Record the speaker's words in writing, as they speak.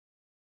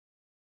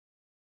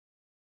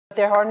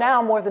There are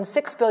now more than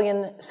 6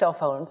 billion cell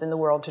phones in the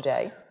world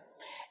today,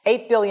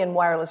 8 billion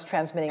wireless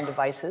transmitting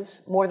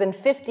devices, more than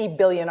 50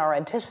 billion are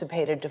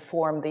anticipated to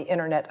form the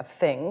Internet of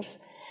Things,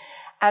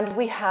 and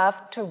we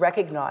have to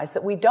recognize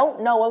that we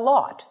don't know a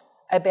lot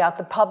about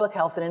the public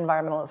health and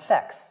environmental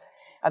effects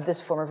of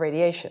this form of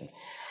radiation.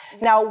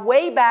 Now,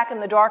 way back in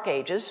the dark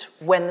ages,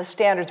 when the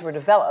standards were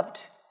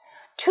developed,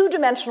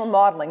 two-dimensional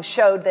modeling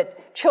showed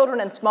that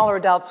children and smaller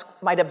adults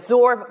might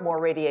absorb more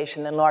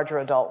radiation than larger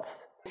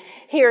adults.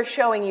 Here,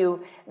 showing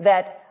you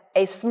that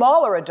a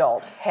smaller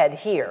adult head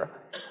here,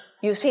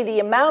 you see the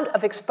amount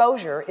of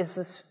exposure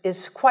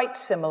is quite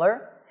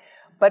similar,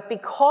 but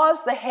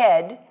because the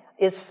head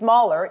is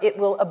smaller, it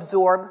will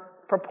absorb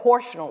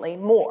proportionally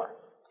more.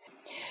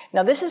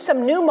 Now, this is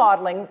some new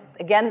modeling,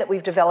 again, that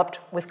we've developed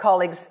with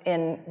colleagues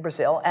in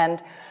Brazil,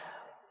 and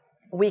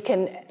we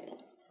can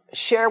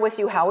share with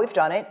you how we've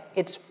done it.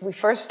 We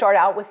first start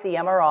out with the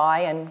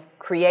MRI and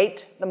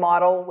create the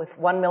model with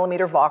 1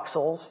 millimeter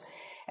voxels,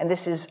 and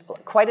this is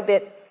quite a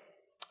bit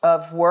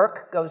of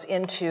work goes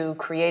into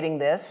creating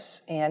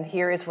this, and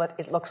here is what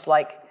it looks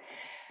like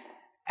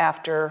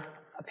after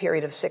a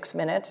period of 6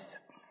 minutes.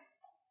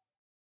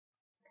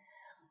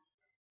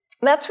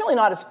 And that's really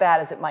not as bad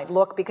as it might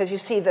look, because you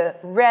see the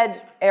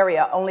red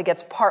area only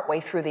gets partway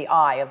through the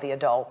eye of the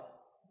adult,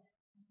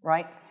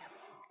 right?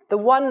 The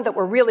one that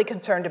we're really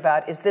concerned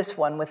about is this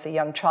one with the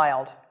young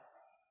child.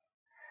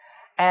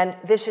 And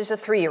this is a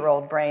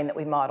 3-year-old brain that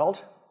we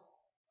modeled.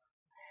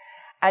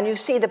 And you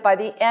see that by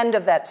the end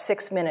of that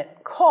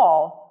 6-minute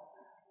call,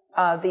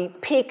 the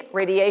peak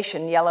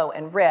radiation, yellow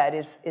and red,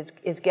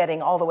 is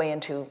getting all the way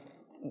into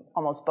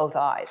almost both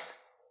eyes.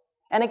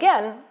 And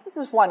again, this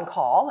is one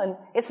call, and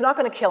it's not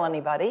going to kill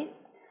anybody.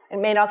 It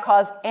may not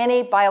cause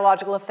any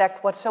biological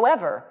effect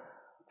whatsoever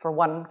for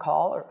 1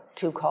 call or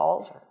 2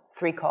 calls or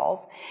 3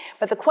 calls.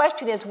 But the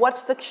question is,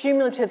 what's the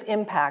cumulative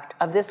impact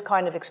of this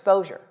kind of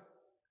exposure?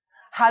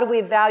 How do we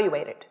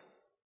evaluate it?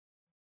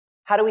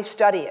 How do we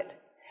study it?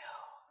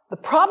 The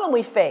problem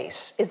we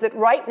face is that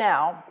right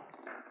now,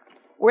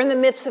 we're in the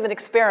midst of an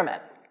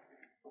experiment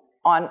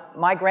on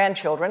my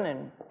grandchildren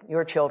and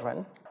your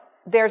children.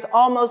 There's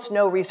almost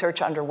no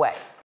research underway.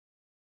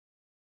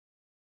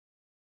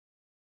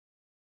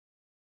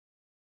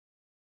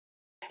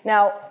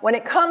 Now, when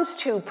it comes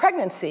to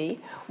pregnancy,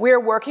 we're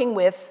working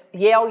with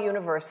Yale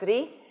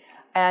University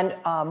and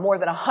more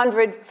than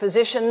 100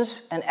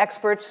 physicians and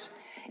experts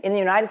in the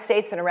United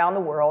States and around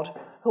the world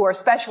who are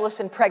specialists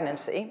in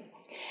pregnancy.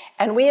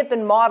 And we have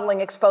been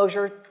modeling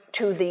exposure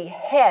to the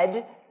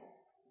head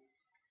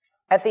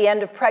at the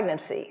end of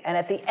pregnancy. And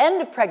at the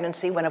end of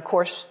pregnancy, when, of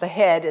course, the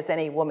head, as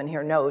any woman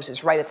here knows,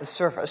 is right at the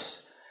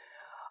surface,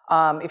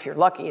 if you're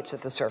lucky, it's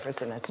at the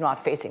surface and it's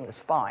not facing the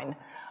spine,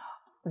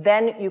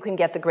 then you can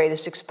get the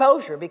greatest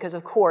exposure because,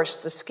 of course,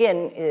 the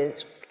skin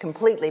is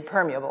completely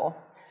permeable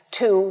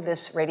to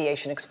this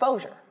radiation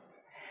exposure.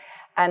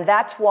 And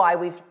that's why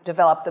we've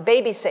developed the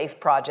Baby Safe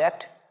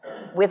project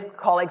with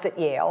colleagues at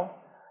Yale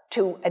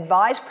to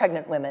advise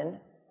pregnant women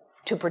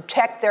to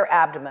protect their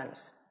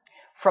abdomens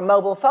from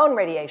mobile phone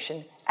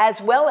radiation,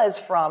 as well as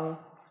from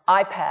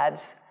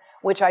iPads,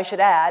 which I should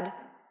add,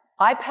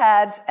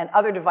 iPads and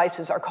other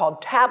devices are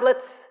called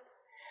tablets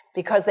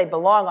because they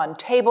belong on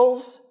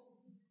tables.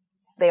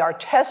 They are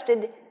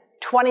tested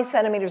 20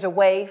 centimeters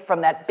away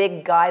from that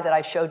big guy that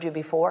I showed you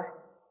before.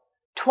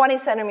 20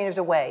 centimeters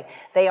away.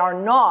 They are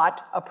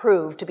not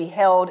approved to be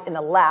held in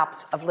the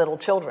laps of little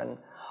children,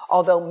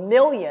 although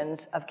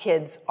millions of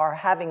kids are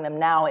having them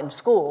now in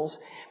schools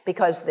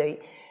because the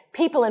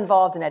people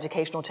involved in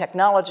educational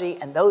technology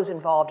and those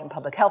involved in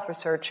public health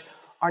research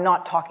are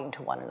not talking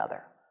to one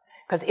another.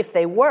 Because if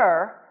they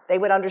were, they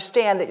would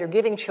understand that you're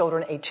giving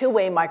children a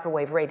 2-way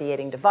microwave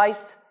radiating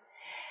device,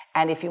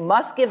 and if you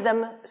must give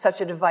them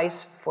such a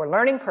device for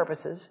learning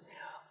purposes,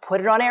 put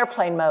it on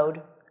airplane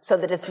mode so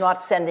that it's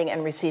not sending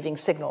and receiving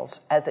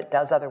signals as it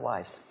does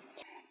otherwise.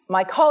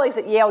 My colleagues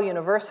at Yale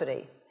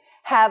University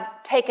have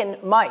taken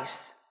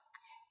mice,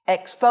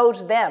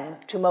 exposed them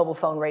to mobile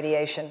phone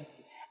radiation,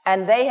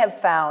 and they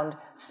have found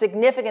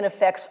significant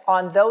effects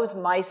on those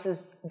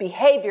mice's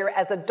behavior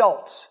as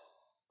adults,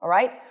 all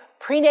right?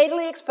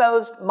 Prenatally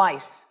exposed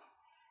mice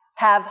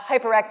have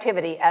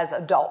hyperactivity as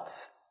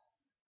adults.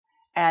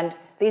 And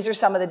these are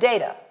some of the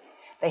data.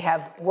 They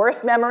have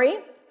worse memory,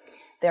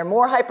 they're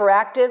more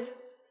hyperactive,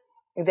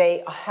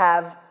 they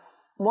have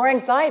more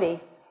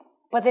anxiety,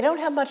 but they don't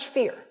have much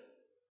fear.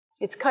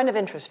 It's kind of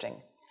interesting.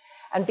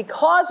 And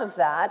because of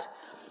that,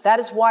 that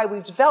is why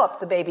we've developed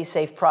the Baby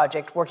Safe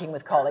project, working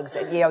with colleagues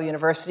at Yale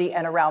University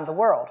and around the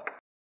world.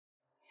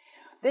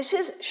 This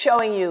is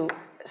showing you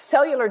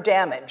cellular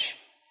damage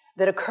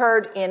that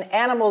occurred in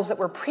animals that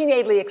were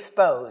prenatally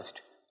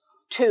exposed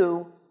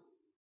to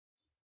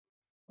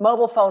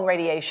mobile phone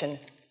radiation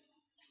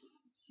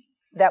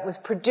that was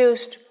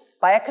produced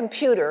by a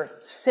computer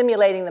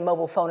simulating the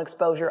mobile phone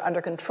exposure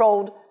under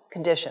controlled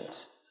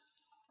conditions,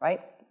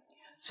 right?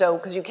 So,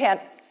 because you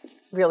can't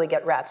really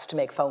get rats to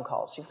make phone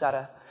calls. You've got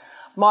to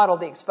model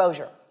the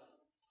exposure.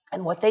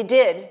 And what they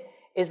did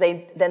is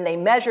then they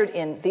measured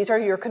these are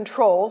your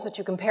controls that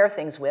you compare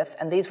things with,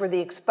 and these were the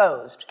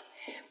exposed.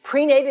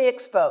 Prenatally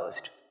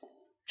exposed,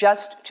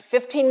 just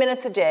 15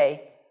 minutes a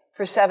day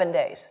for 7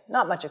 days.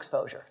 Not much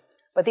exposure.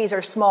 But these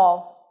are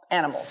small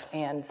animals,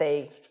 and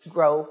they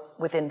grow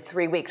within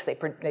 3 weeks.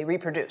 They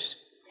reproduce.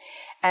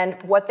 And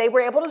what they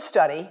were able to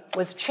study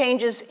was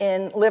changes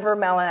in liver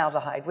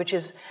malonaldehyde, which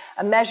is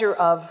a measure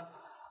of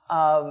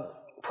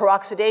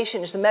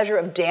peroxidation, is a measure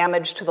of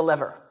damage to the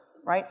liver,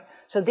 right?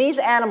 So these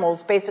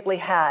animals basically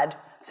had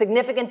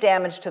significant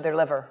damage to their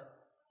liver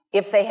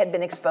if they had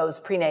been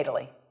exposed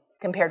prenatally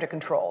compared to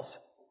controls.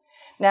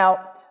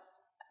 Now,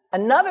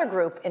 another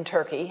group in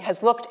Turkey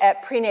has looked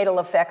at prenatal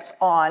effects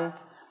on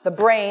the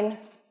brain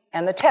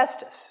and the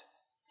testis.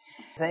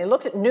 And they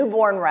looked at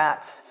newborn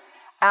rats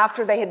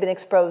after they had been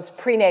exposed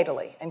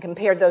prenatally and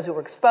compared those who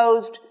were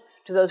exposed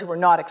to those who were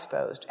not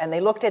exposed. And they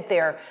looked at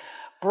their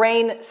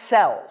brain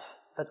cells,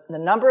 the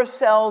number of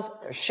cells,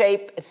 their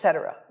shape,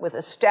 etc., with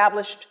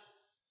established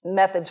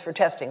methods for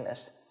testing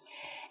this.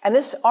 And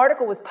this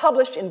article was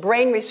published in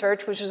Brain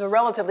Research, which is a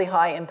relatively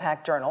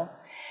high-impact journal.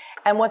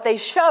 And what they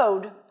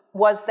showed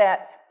was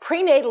that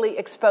prenatally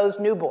exposed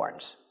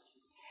newborns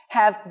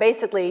have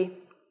basically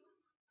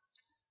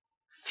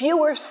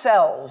fewer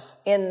cells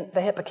in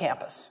the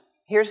hippocampus.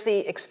 Here's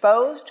the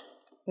exposed,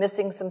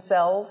 missing some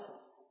cells,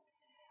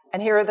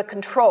 and here are the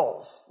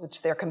controls,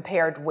 which they're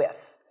compared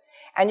with.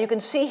 And you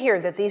can see here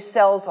that these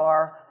cells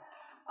are,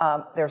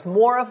 there's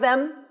more of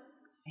them.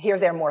 Here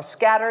they're more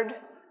scattered.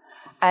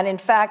 And in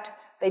fact,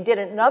 they did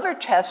another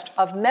test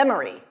of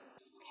memory.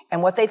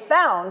 And what they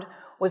found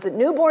was that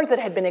newborns that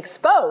had been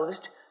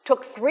exposed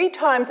took 3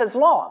 times as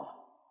long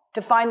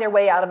to find their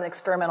way out of an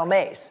experimental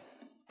maze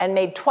and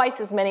made twice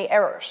as many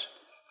errors.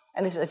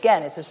 And this,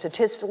 again, is a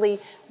statistically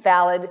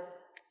valid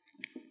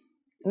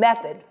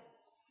method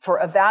for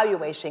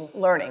evaluating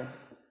learning.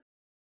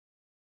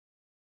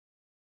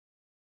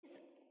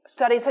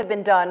 Studies have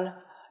been done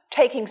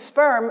taking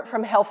sperm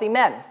from healthy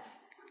men.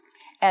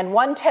 And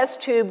one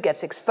test tube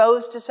gets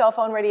exposed to cell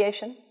phone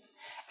radiation,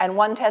 and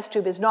one test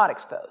tube is not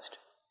exposed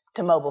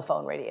to mobile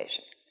phone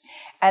radiation.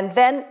 And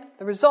then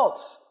the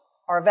results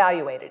are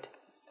evaluated.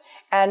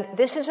 And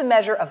this is a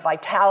measure of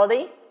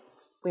vitality.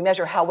 We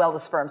measure how well the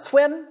sperm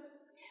swim.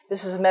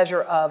 This is a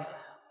measure of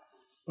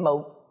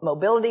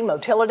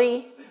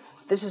motility.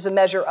 This is a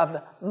measure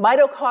of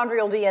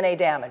mitochondrial DNA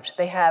damage.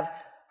 They have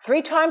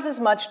 3 times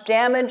as much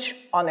damage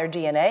on their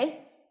DNA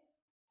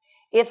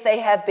if they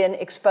have been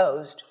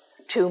exposed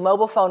to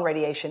mobile phone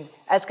radiation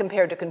as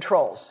compared to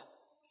controls.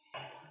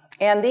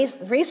 And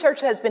these research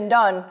has been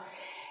done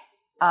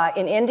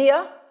in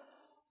India,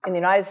 in the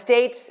United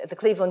States, at the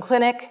Cleveland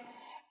Clinic,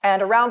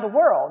 and around the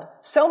world.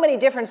 So many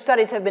different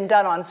studies have been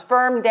done on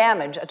sperm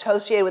damage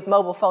associated with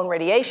mobile phone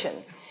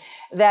radiation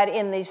that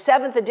in the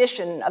 7th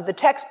edition of the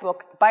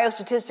textbook,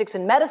 Biostatistics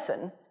in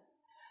Medicine,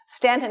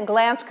 Stanton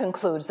Glantz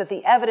concludes that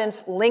the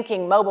evidence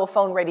linking mobile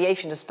phone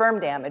radiation to sperm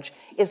damage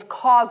is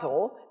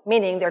causal,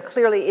 meaning there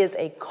clearly is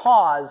a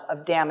cause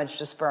of damage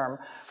to sperm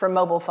from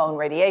mobile phone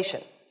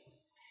radiation.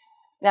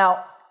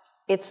 Now,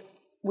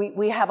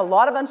 we have a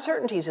lot of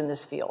uncertainties in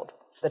this field.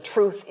 The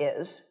truth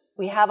is,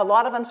 we have a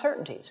lot of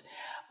uncertainties,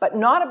 but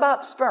not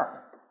about sperm.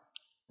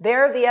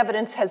 There, the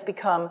evidence has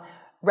become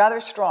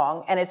rather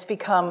strong, and it's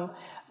become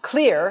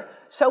clear,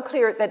 so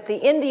clear that the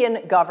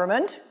Indian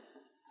government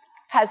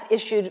has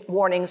issued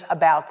warnings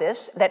about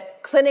this,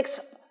 that clinics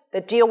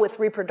that deal with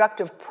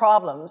reproductive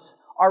problems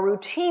are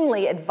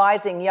routinely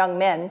advising young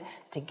men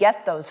to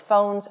get those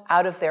phones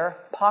out of their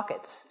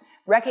pockets,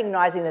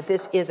 recognizing that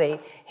this is a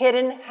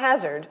hidden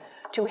hazard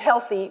to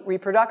healthy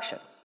reproduction.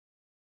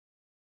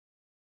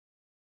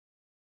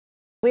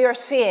 We are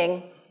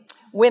seeing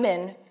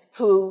women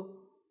who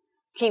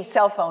keep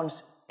cell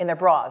phones in their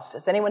bras.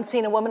 Has anyone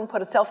seen a woman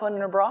put a cell phone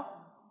in her bra?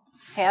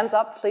 Hands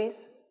up,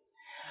 please.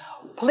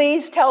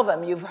 Please tell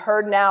them you've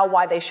heard now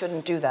why they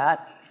shouldn't do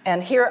that.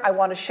 And here I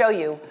want to show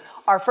you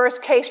our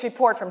first case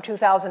report from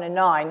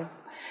 2009,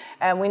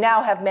 and we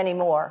now have many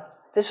more.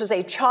 This was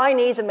a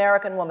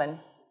Chinese-American woman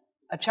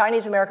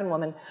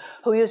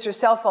who used her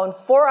cell phone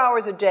 4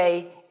 hours a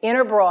day in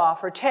her bra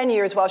for 10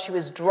 years while she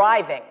was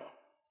driving.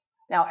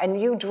 Now,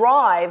 and you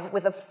drive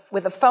with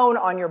a phone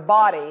on your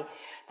body.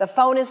 The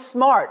phone is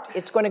smart.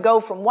 It's going to go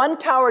from one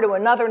tower to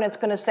another, and it's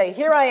going to say,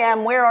 here I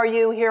am, where are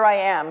you, here I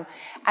am.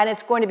 And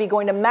it's going to be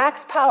going to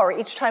max power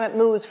each time it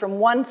moves from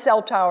one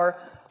cell tower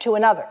to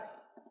another.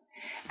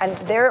 And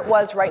there it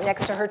was right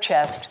next to her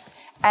chest.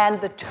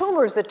 And the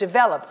tumors that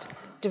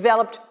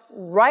developed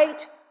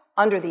right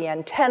under the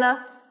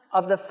antenna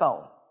of the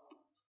phone.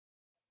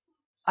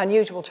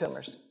 Unusual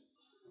tumors.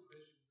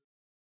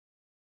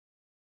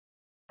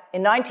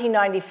 In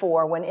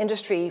 1994, when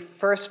industry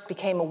first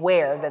became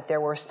aware that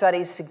there were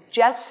studies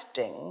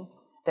suggesting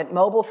that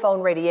mobile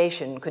phone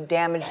radiation could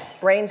damage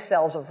brain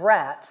cells of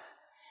rats,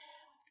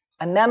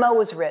 a memo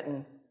was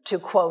written to,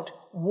 quote,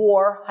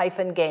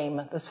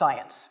 war-game the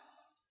science.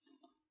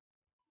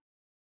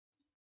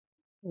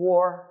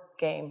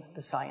 War-game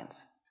the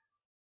science.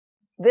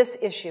 This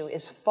issue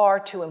is far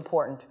too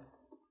important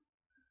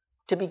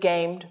to be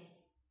gamed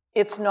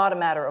It's not a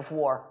matter of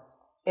war.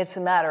 It's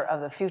a matter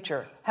of the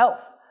future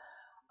health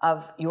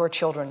of your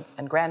children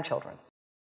and grandchildren.